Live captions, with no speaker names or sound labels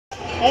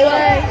Hey,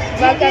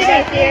 welcome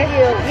back here.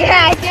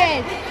 Yeah, I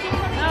did.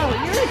 Oh,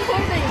 you're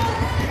recording.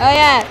 Oh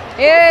yeah,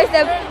 here's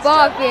the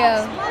ball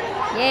field.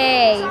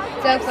 Yay,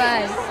 so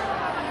fun.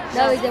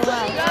 No, we did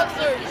well.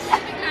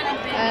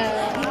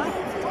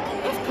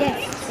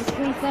 Yes, it's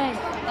pretty fun.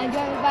 I'm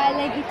driving by a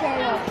Lanky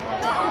Turtle.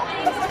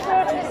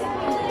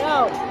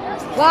 No.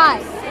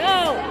 Why?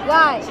 No.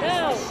 Why?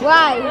 No.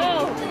 Why?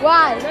 No.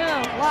 Why?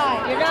 No. Why?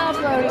 You're not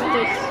uploading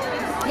this.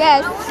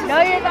 Yes.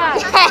 No, you're not.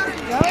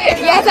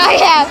 Yes, I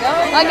am.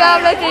 I'm going to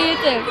upload to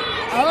YouTube.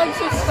 I want to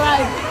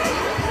subscribe.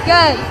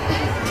 Good.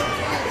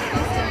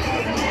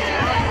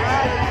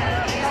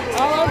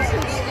 I want to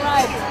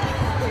subscribe.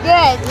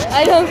 Good.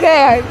 I don't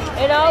care.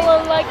 And I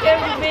will like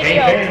every Hey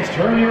video. fans,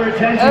 turn your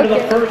attention to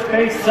the first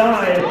base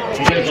side.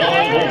 He is all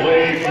the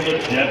way from the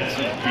depths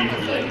of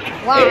Beaver Lake.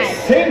 Why?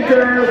 It's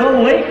Tinker, the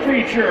lake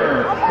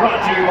creature. Brought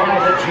to you by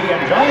the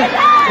GM Giant.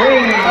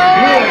 Bring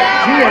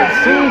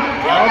GMC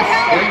of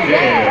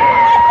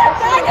Springdale.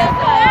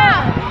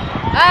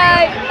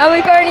 I'm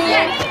recording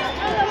you.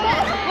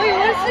 Wait,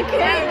 what's the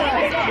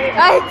camera?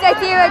 I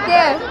see you right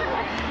there.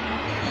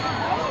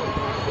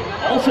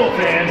 Also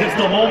fans, it's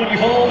the moment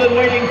you've all been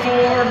waiting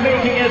for,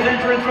 making his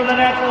entrance from the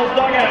Naturals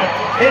dugout.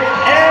 It's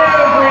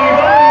everybody's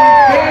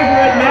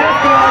favorite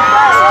mascot,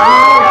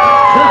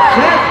 the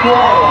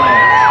Sasquatch.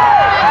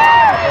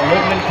 The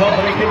Livman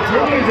Company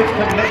continues its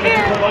commitment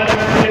to provide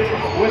Americans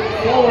with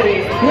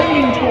quality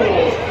cleaning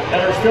tools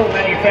that are still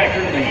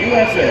manufactured in the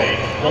USA.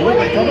 The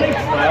Livman Company,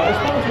 proud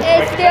sponsor.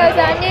 It still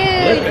on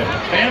news. Livman,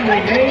 family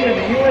made in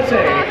the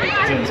USA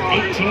since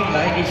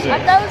 1896. I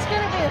thought it was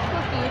going to be a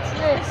cookie. It's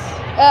this.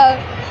 Oh.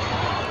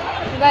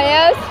 Anybody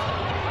else?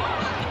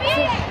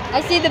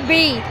 I see the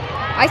bee.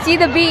 I see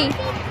the bee.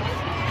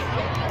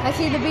 I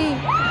see the bee.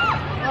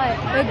 What?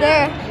 Right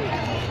there.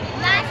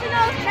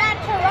 National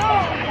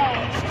Natural.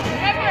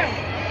 Remember.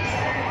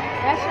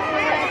 National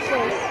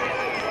Naturals.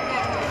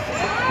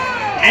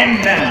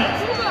 And now,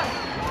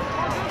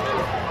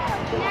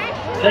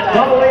 the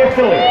AA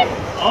affiliate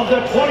of the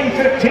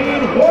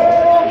 2015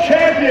 World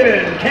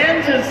Champion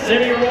Kansas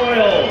City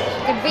Royals,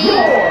 The bee.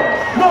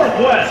 your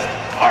Northwest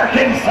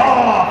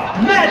Arkansas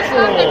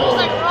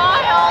Naturals.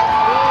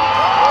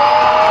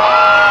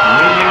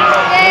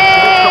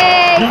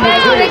 Yay!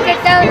 Let's drink a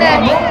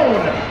donut.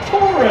 Ramon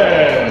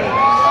Torres.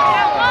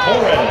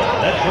 Torres,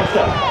 that's first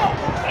up.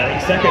 Adding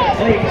second,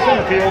 playing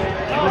center field,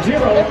 number 0,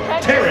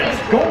 Terrence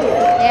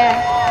Gore. Yeah.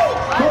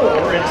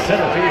 Gore in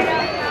center field.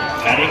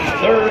 Adding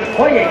third,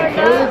 playing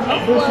third,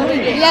 number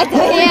 3. Yes, I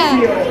am.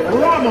 Sergio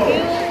Ramos.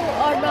 You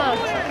are not.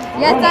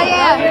 Yes, I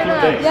am.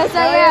 Yes,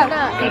 I am.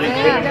 Adding Yes,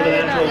 second I to the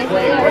am. Naturals, Yes,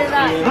 playing I left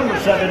am. field, number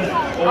 7,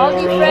 I'll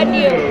defriend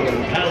you.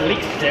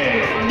 Calixte.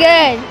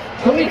 Good.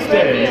 Calixte.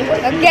 in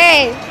right field.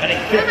 Okay.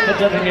 Adding fifth, the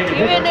designated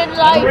hitter, Even in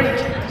life. number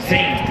 8,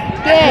 Saint.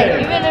 Good.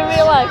 Even in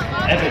real life.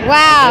 Evans,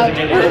 Wow.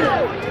 designated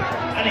hitter.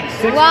 Adding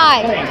sixth,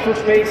 Why? playing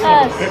first base,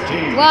 number Yes.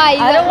 15. Why?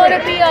 I don't want to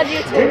be on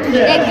YouTube.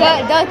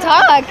 Then don't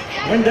talk.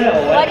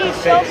 Wendell Why at do you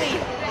first show base. me?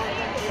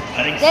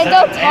 Adding Then seventh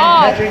don't and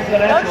talk. catching for the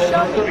Naturals, show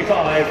number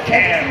 35,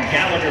 Cam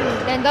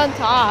Gallagher. Then don't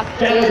talk.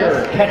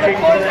 Gallagher catching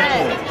for the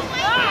Naturals.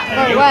 For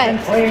And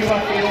what? playing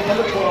left field,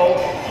 number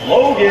 12,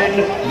 Logan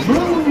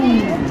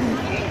Moon.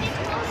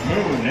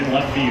 Moon in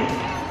left field.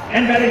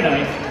 And batting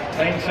ninth,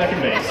 playing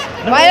second base.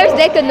 Why number is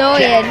Dick 4,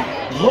 annoying?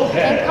 Jack Lopez.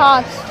 And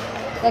Cox.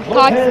 The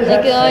Cox, Lopez Dick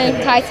at annoying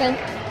second base. Tyson.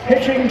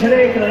 Pitching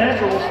today for the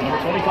Naturals, number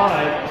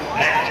 25,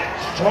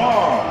 Matt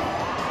Strong.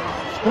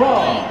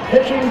 Strong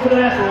pitching for the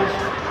Naturals.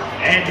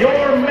 And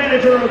your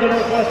manager of the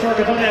Northwest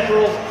Arkansas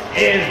Naturals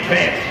is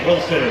Vance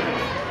Wilson.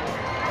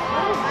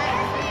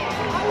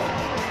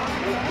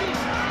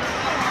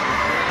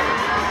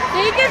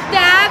 Take a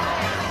stab.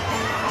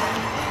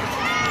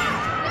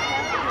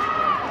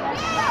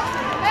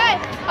 Hey!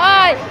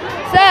 I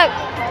suck.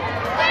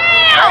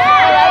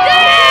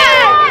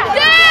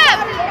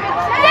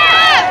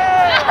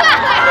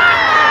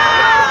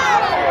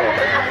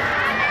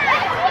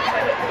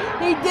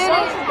 He did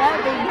it.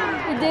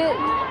 He did it.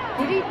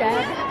 Did he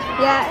dab?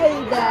 Yeah,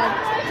 he did.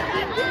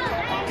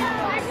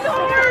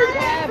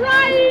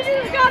 Ryan, you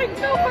just got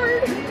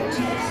ignored.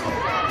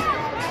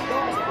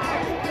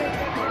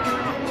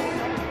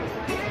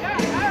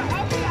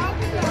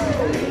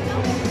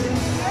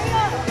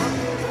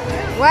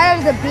 Where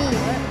is the bee?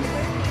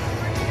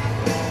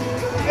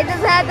 It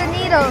doesn't have the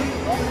needle.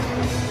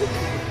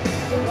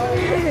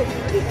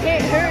 He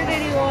can't hurt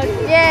anyone.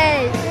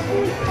 Yay!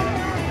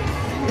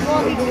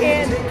 Well, he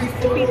can if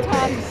he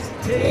talks.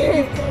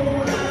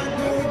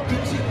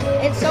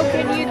 And so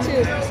can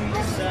YouTube.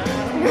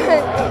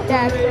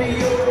 That's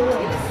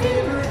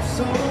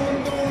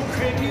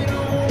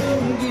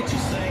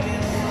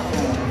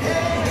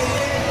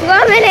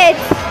 1 minute.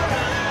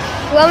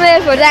 1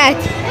 minute for that.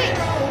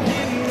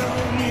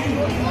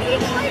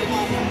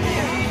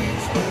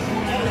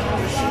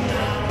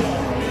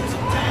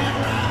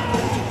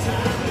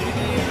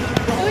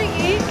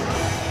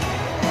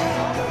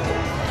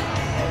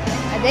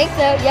 think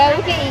so. Yeah,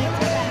 we can eat.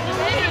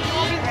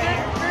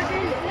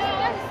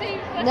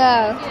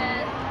 No.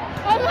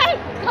 Oh my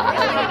god!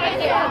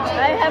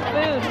 I have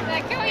food.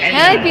 And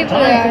How many people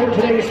time there?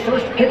 for today's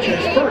first pitches.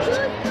 First,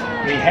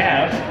 we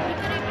have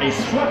a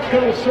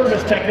Swepco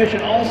service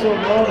technician, also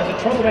known as a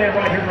trouble man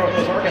right here in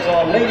Northwest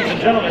Arkansas. Ladies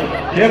and gentlemen,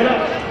 give it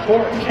up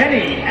for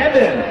Kenny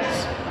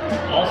Evans.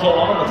 Also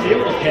on the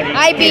field with Kenny,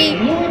 IB.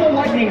 Louisville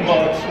Lightning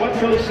Bugs,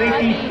 Swepco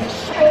safety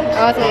spokesman.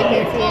 Also, you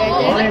can see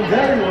right there. Reminds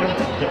everyone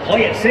to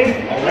play it safe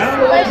around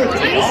the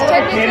electricity. He's All right,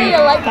 technically Kenny,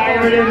 a light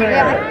fire it in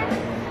there.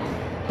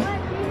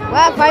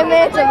 Wow, 5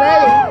 minutes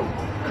already.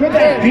 Could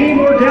that be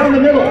more down the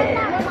middle?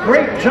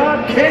 Great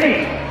job,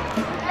 Kenny.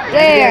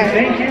 There. And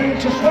thank you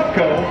to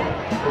Swepco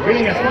for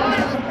being a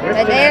sponsor with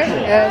Right the there?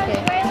 Natural. Okay.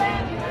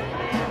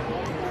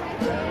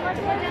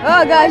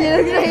 Oh gosh, it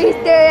looks like he's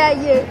staring at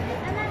you.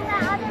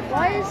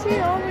 Why is he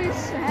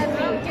always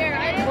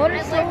happy? What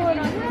if someone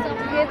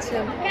hits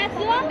him? I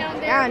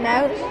don't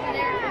know.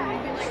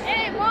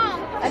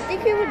 I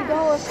think he would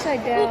go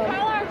upside down.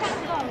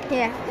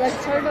 Yeah. Like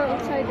turn it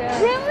upside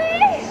down.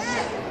 Really?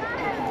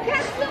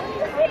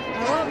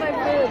 I want my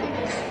food.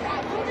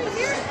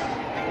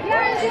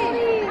 Where is he?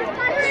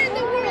 Where in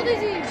the world is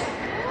he?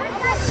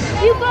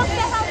 You booked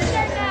the house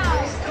there now.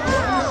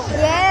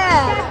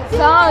 Yeah.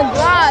 Song,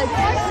 vlogs.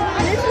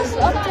 This is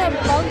Uptown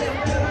Funk.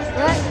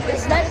 What?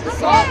 Is that the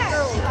song?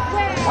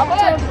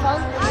 Uptown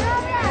Funk?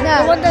 The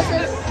No. one that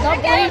says,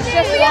 don't please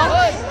just walk.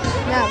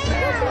 No.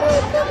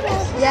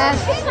 Yeah.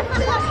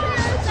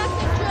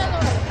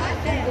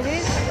 It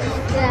is?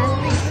 Yeah.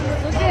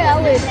 Look at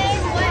Ellen.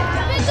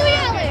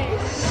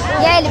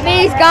 Yeah, the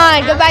B's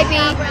gone. Goodbye, B.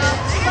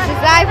 This is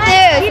live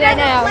news right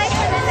now.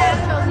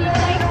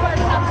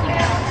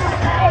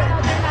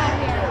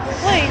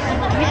 Wait,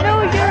 you know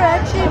you're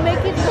actually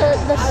making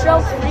the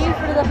show free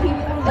for the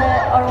people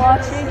that are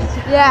watching?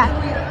 Yeah.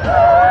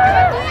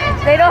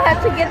 They don't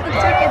have to get the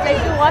ticket, they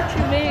can watch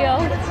your video.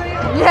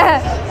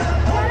 Yeah.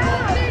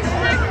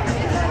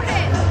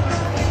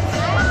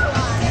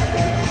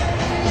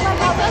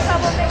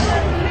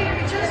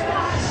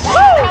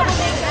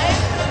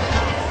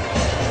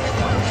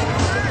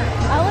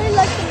 I only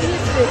like the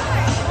music.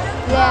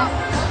 Yeah.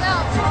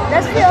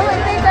 That's the only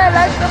thing that I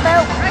like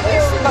about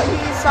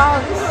these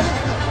songs.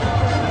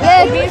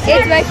 Look,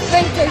 it's my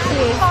sprinter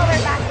shoes.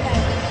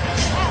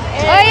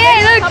 Oh yeah,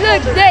 look,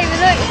 David,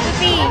 look, it's a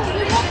bee.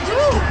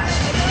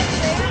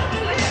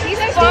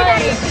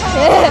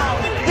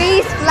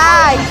 Bees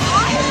fly.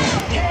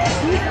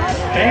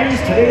 And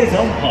today's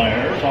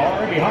umpires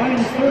are behind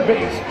third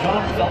base,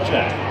 John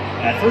Felchak.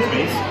 At first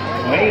base,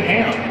 Clay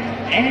Ham.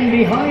 And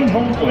behind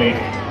home plate,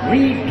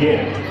 Reed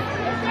Gibbs.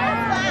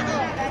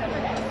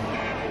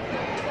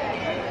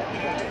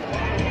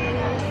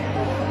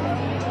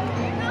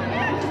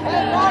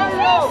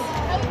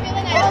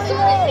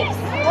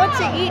 What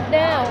to eat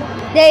now?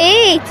 They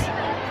eat.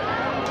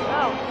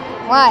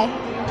 Why?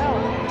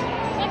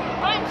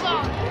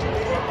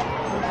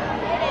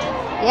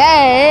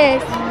 Yeah,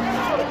 it is.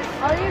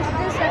 I'll use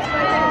this as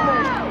my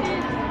hammer.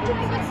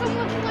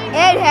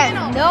 Ed has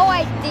no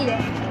idea.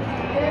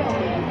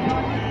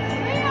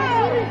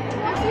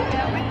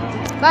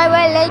 By the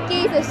way,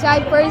 Lakey's a shy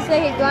person.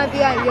 He's going to be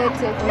on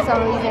YouTube for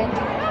some reason.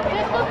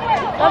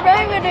 I'm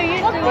not even a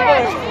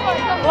YouTuber.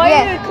 Why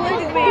are you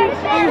including me?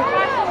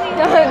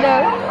 No.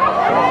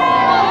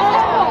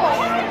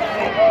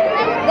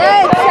 No,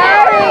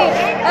 sorry.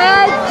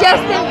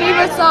 Justin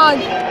Bieber song.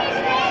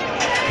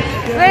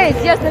 Wait,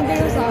 it's Justin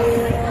Bieber song.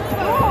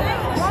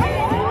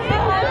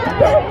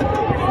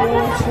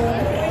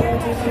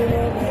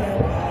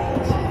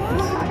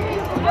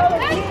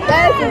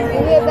 There's a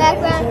video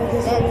background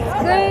and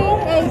scream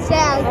and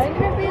shout. I'm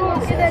gonna be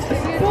looking at the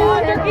YouTube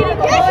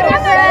channel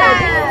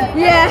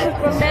Yeah.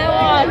 from now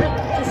on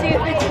to see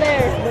if it's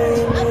there.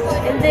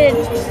 And then it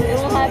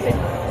will happen.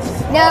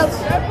 No.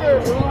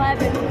 It will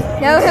happen.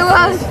 No, it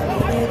won't.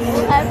 It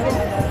will happen.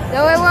 No,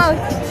 it won't.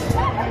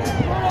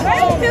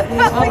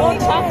 I won't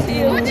talk to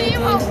you. What do you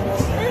want?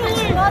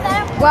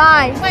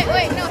 Why?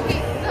 Wait, no, he.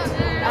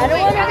 I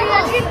don't want to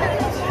be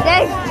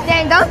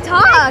Then don't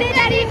talk. Why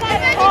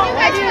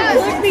do you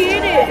put me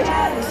in it?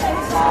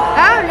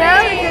 I don't know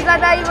because I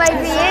thought you might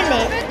be in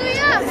it.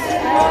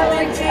 I don't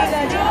like being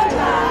on YouTube.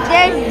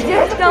 Then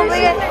just don't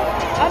be.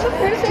 I'm a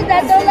person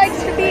that don't like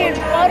to be in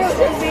photos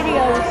and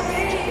videos.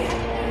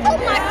 Oh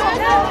my god.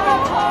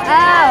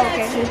 Oh,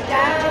 okay.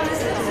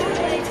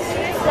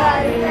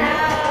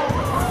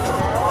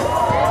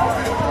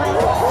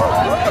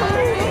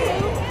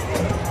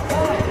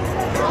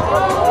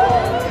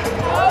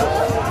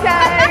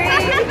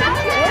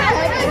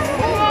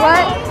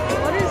 What?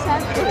 What is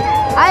happening?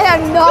 I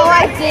have no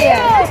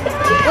idea.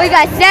 We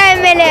got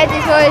 7 minutes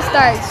before it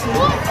starts.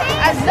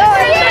 I have no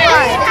idea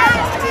why.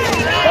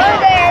 Go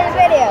there in the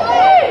video.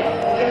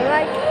 If you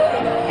like,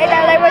 hit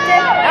that like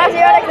button. I'll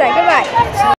see you next time. Goodbye.